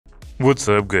What's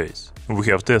up guys? We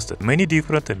have tested many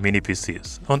different mini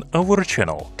PCs on our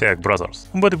channel Tech Brothers,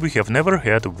 but we have never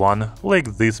had one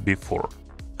like this before.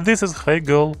 This is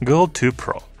HIGOLE GOLE 2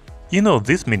 Pro. You know,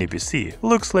 this mini PC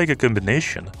looks like a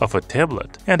combination of a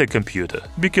tablet and a computer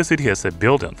because it has a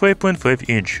built-in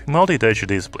 5.5-inch multi-touch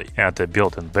display and a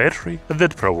built-in battery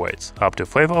that provides up to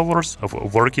 5 hours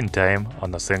of working time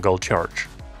on a single charge.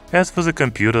 As for the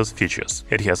computer's features,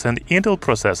 it has an Intel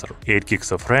processor, 8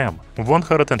 GB of RAM,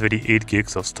 128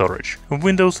 GB of storage,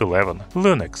 Windows 11,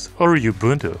 Linux or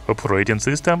Ubuntu operating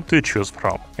system to choose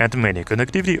from, and many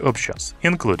connectivity options,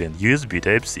 including USB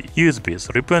Type-C, USB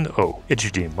 3.0,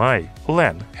 HDMI,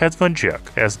 LAN, headphone jack,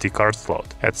 SD card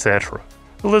slot, etc.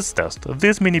 Let's test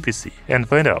this mini PC and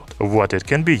find out what it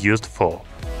can be used for.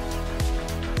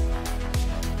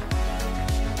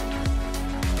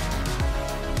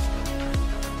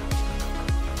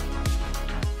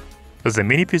 The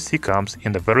mini PC comes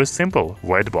in a very simple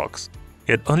white box.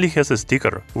 It only has a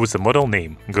sticker with the model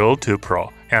name GOLE 2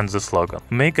 Pro and the slogan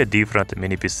 "Make a different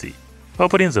mini PC."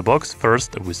 Opening the box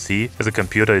first, we see the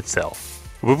computer itself.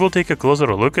 We will take a closer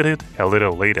look at it a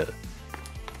little later.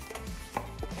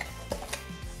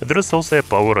 There is also a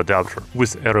power adapter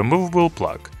with a removable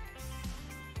plug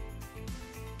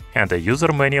and a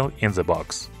user manual in the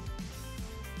box.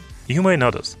 You may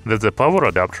notice that the power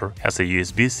adapter has a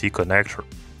USB-C connector.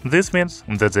 This means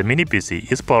that the mini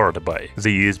PC is powered by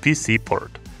the USB-C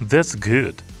port. That's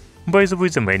good. By the way,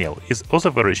 the manual is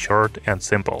also very short and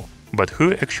simple. But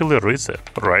who actually reads it,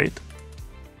 right?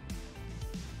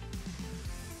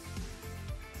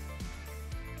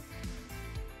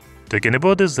 Talking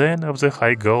about design of the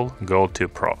HIGOLE GOLE 2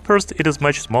 Pro. First, it is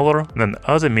much smaller than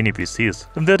other mini PCs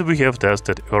that we have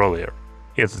tested earlier.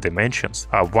 Its dimensions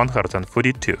are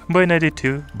 142 by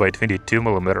 92 by 22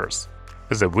 mm.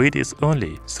 The weight is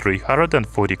only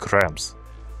 340 grams.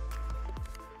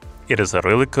 It is a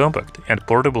really compact and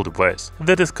portable device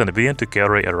that is convenient to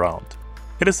carry around.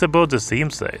 It is about the same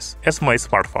size as my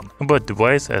smartphone, but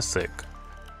twice as thick.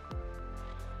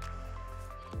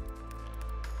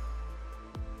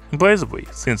 By the way,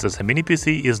 since the mini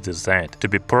PC is designed to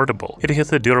be portable, it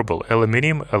has a durable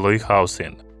aluminum alloy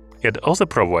housing. It also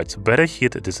provides better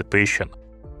heat dissipation.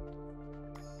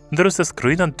 There is a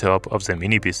screen on top of the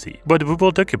mini PC, but we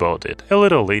will talk about it a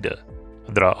little later.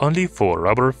 There are only 4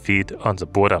 rubber feet on the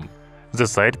bottom. The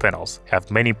side panels have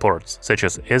many ports, such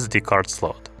as SD card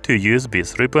slot, 2 USB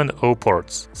 3.0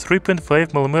 ports,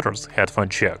 3.5mm headphone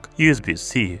jack,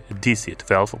 USB-C DC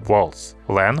 12 volts,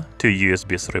 LAN, 2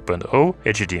 USB 3.0,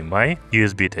 HDMI,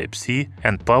 USB Type-C,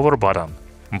 and power button.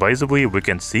 By the way, we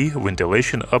can see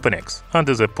ventilation openings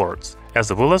under the ports,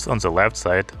 as well as on the left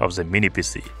side of the mini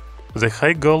PC. The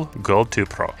HIGOLE GOLE 2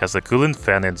 Pro has a cooling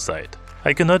fan inside.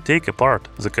 I cannot take apart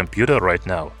the computer right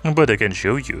now, but I can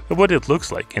show you what it looks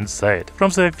like inside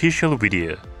from the official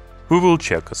video. We will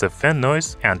check the fan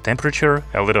noise and temperature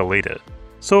a little later.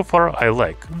 So far, I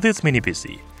like this mini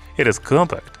PC. It is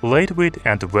compact, lightweight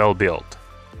and well built.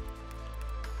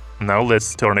 Now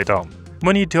let's turn it on.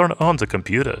 When you turn on the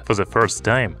computer for the first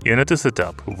time, you need to set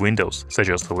up Windows, such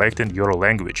as selecting your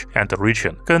language and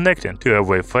region, connecting to a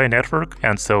Wi-Fi network,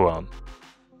 and so on.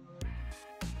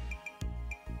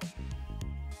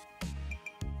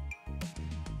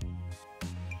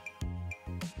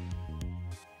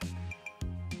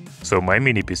 So my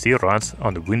mini PC runs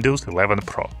on Windows 11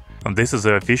 Pro. And this is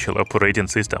the official operating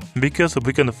system, because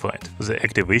we can find the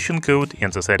activation code in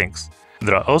the settings.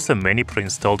 There are also many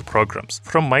pre-installed programs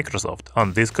from Microsoft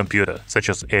on this computer, such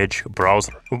as Edge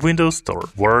browser, Windows Store,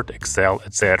 Word, Excel,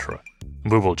 etc.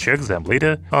 We will check them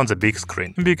later on the big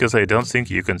screen, because I don't think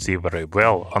you can see very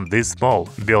well on this small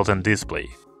built-in display.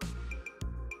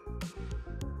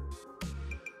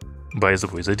 By the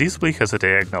way, the display has a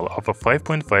diagonal of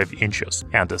 5.5 inches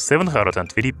and a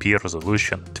 720p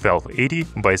resolution, 1280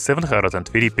 by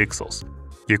 720 pixels.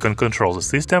 You can control the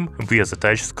system via the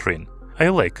touch screen. I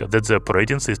like that the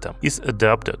operating system is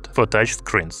adapted for touch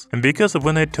screens, because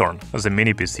when I turn the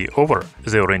mini PC over,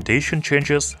 the orientation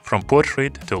changes from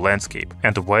portrait to landscape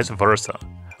and vice versa.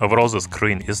 Overall, the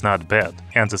screen is not bad,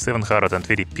 and the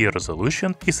 720p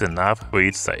resolution is enough for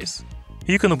its size.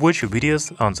 You can watch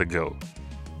videos on the go.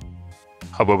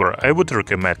 However, I would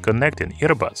recommend connecting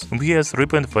earbuds via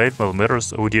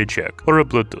 3.5mm audio jack or a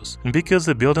Bluetooth, because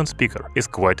the built-in speaker is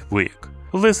quite weak.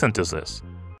 Listen to this.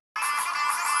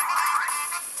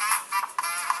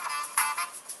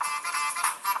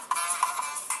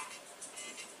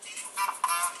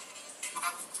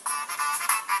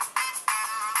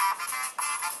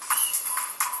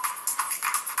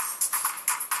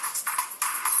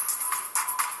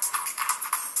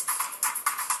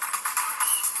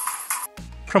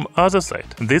 From other side,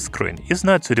 this screen is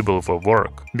not suitable for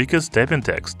work, because typing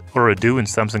text or doing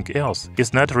something else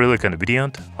is not really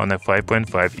convenient on a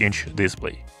 5.5-inch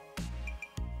display.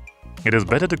 It is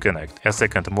better to connect a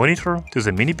second monitor to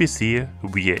the mini PC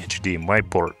via HDMI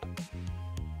port.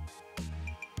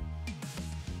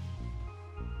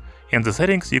 In the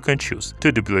settings, you can choose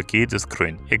to duplicate the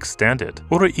screen, extend it,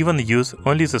 or even use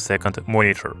only the second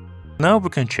monitor. Now we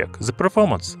can check the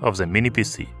performance of the mini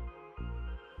PC.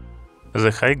 The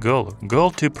HIGOLE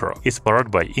GOLE 2 Pro is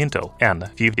powered by Intel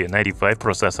N5095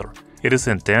 processor. It is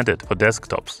intended for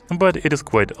desktops, but it is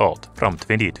quite old, from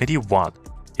 2021.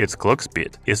 Its clock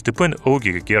speed is 2.0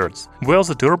 GHz, while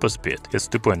the turbo speed is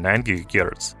 2.9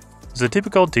 GHz. The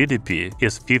typical TDP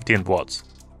is 15 watts.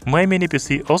 My mini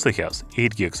PC also has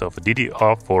 8 GB of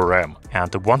DDR4 RAM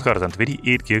and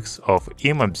 128 GB of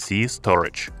eMMC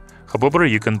storage. However,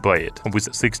 you can buy it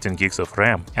with 16 GB of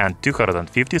RAM and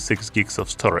 256 GB of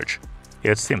storage.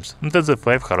 It seems that the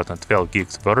 512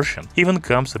 GB version even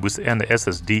comes with an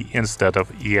SSD instead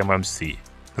of eMMC.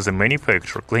 The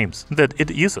manufacturer claims that it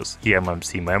uses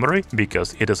eMMC memory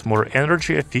because it is more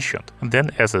energy efficient than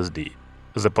SSD.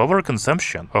 The power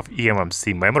consumption of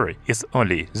eMMC memory is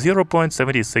only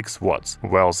 0.76 watts,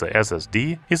 while the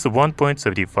SSD is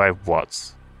 1.75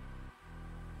 watts.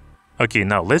 Okay,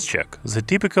 now let's check the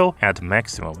typical and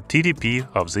maximum TDP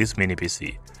of this mini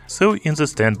PC. So in the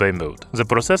standby mode, the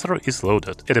processor is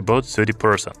loaded at about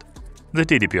 30%. The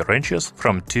TDP ranges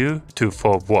from 2 to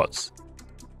 4 watts.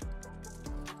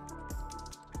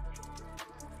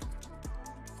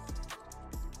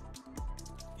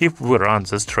 If we run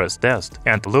the stress test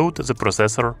and load the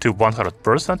processor to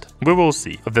 100%, we will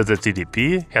see that the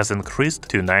TDP has increased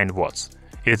to 9 watts.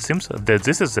 It seems that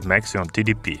this is the maximum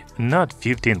TDP, not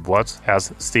 15 watts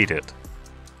as stated.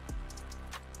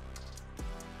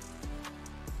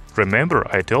 Remember,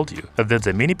 I told you that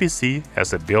the mini PC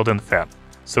has a built-in fan,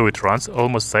 so it runs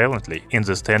almost silently in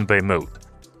the standby mode,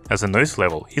 as the noise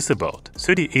level is about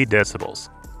 38 decibels.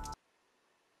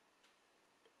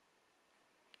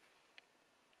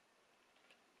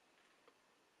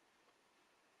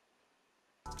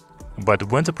 But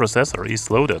when the processor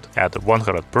is loaded at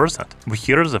 100%, we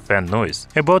hear the fan noise,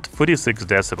 about 46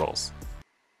 decibels.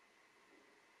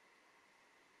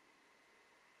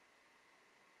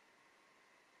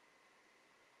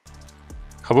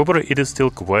 However, it is still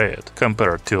quiet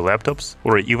compared to laptops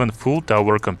or even full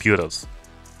tower computers.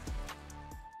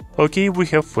 Okay, we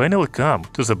have finally come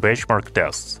to the benchmark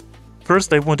tests.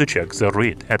 First, I want to check the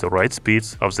read and write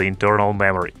speeds of the internal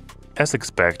memory. As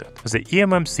expected, the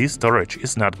eMMC storage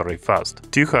is not very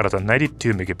fast,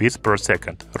 292 megabits per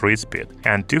second read speed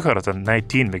and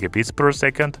 219 megabits per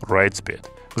second write speed.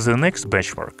 The next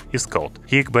benchmark is called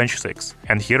Geekbench 6,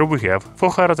 and here we have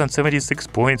 476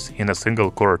 points in a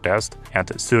single-core test and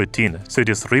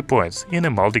 1333 points in a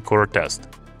multi-core test.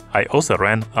 I also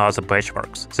ran other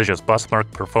benchmarks, such as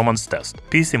Passmark Performance Test,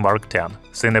 PC Mark 10,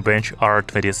 Cinebench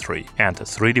R23, and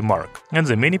 3D Mark, and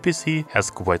the mini PC has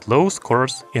quite low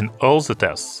scores in all the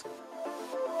tests.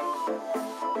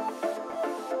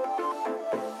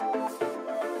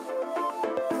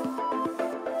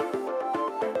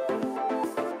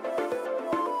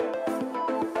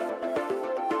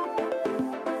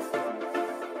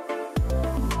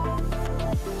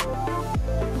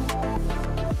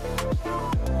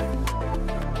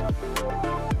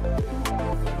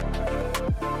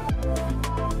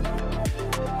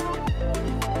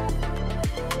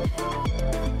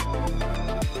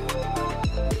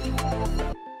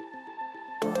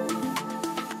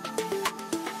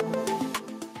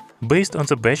 Based on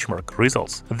the benchmark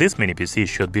results, this mini PC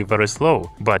should be very slow,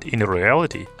 but in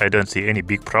reality, I don't see any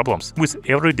big problems with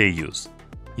everyday use.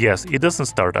 Yes, it doesn't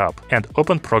start up and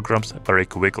open programs very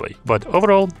quickly, but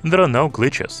overall, there are no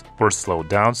glitches or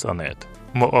slowdowns on it.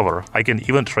 Moreover, I can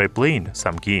even try playing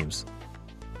some games.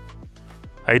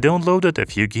 I downloaded a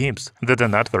few games that are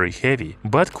not very heavy,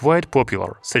 but quite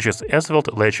popular, such as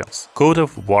Asphalt Legends, Code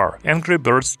of War, Angry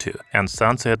Birds 2, and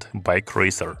Sunset Bike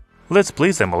Racer. Let's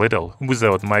play them a little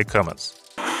without my comments.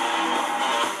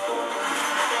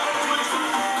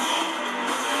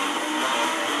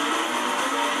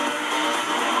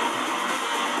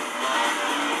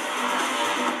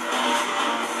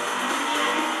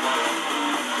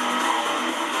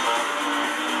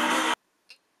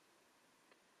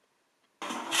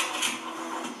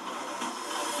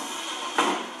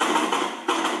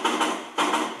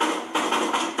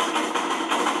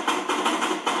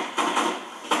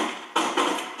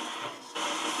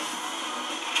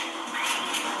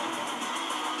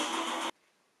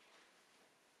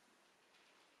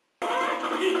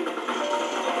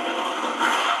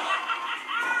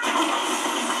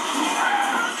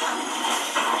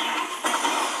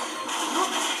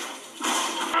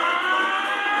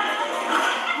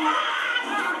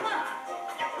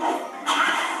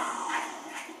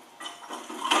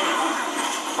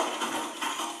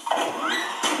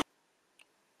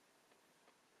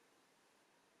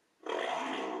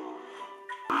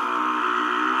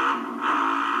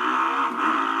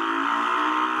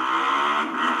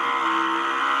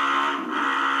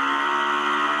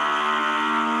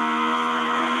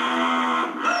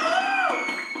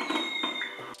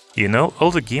 You know,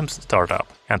 all the games start up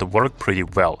and work pretty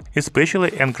well,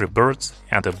 especially Angry Birds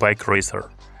and a Bike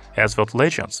Racer. Asphalt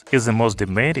Legends is the most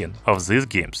demanding of these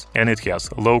games and it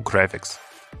has low graphics.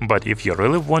 But if you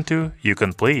really want to, you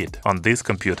can play it on this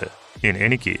computer. In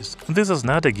any case, this is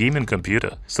not a gaming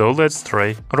computer, so let's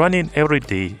try running every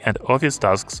day and office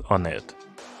tasks on it.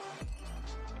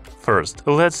 First,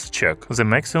 let's check the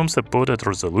maximum supported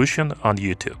resolution on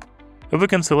YouTube. We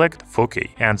can select 4K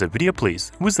and the video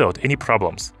plays without any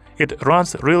problems. It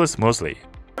runs really smoothly.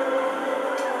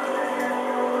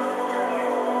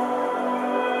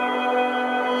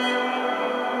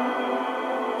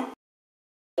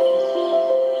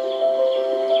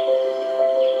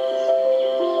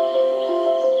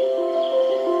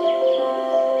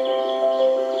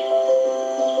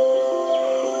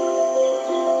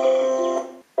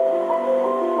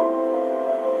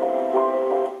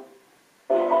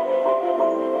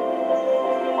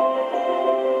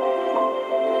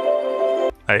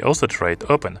 I also tried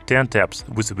open 10 tabs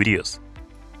with videos.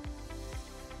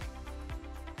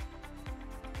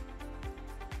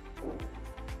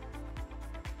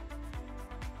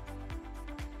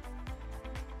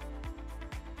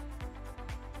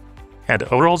 And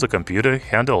overall the computer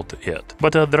handled it,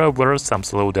 but there were some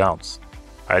slowdowns.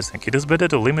 I think it is better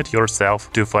to limit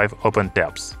yourself to 5 open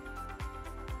tabs.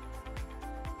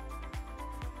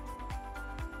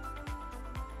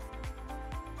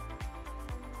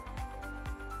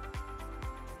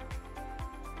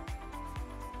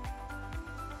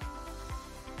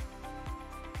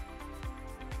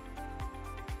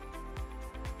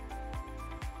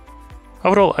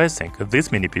 Overall, I think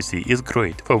this mini PC is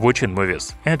great for watching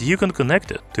movies, and you can connect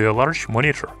it to a large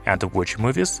monitor and watch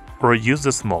movies or use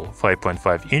the small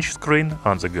 5.5-inch screen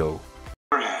on the go.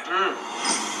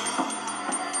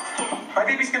 My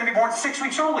baby's gonna be born 6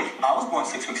 weeks early. I was born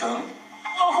 6 weeks early.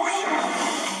 Oh,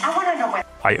 I wanna know when.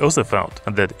 I also found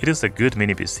that it is a good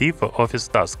mini PC for office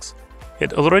tasks.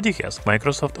 It already has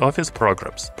Microsoft Office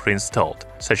programs pre-installed,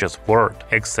 such as Word,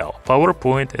 Excel,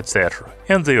 PowerPoint, etc.,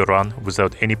 and they run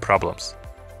without any problems.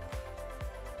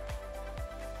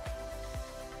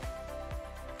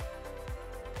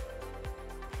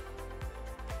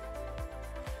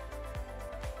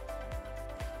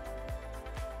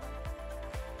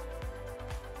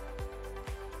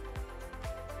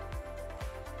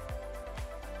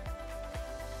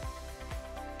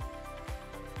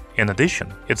 In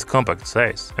addition, its compact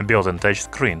size, built-in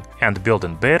touchscreen, and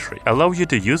built-in battery allow you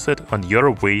to use it on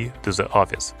your way to the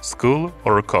office, school,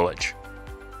 or college.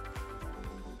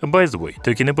 By the way,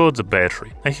 talking about the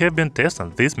battery, I have been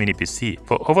testing this mini PC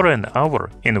for over an hour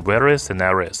in various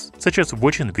scenarios, such as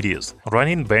watching videos,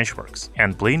 running benchmarks,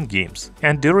 and playing games,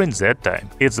 and during that time,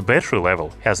 its battery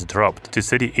level has dropped to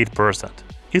 38%.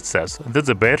 It says that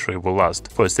the battery will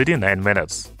last for 39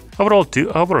 minutes. Overall,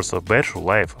 2 hours of battery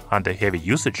life under heavy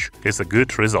usage is a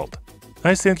good result.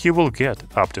 I think you will get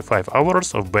up to 5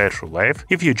 hours of battery life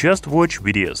if you just watch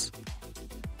videos.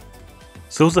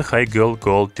 So the HIGOLE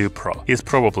GOLE 2 Pro is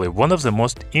probably one of the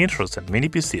most interesting mini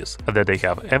PCs that I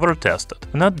have ever tested,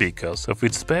 not because of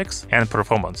its specs and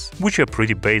performance, which are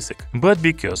pretty basic, but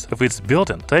because of its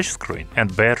built-in touchscreen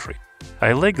and battery.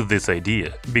 I like this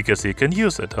idea because you can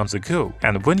use it on the go,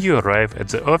 and when you arrive at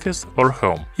the office or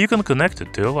home, you can connect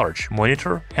it to a large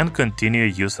monitor and continue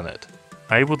using it.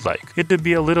 I would like it to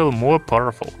be a little more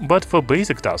powerful, but for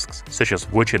basic tasks such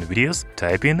as watching videos,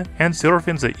 typing, and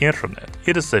surfing the internet,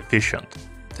 it is sufficient.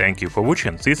 Thank you for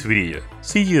watching this video.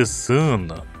 See you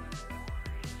soon!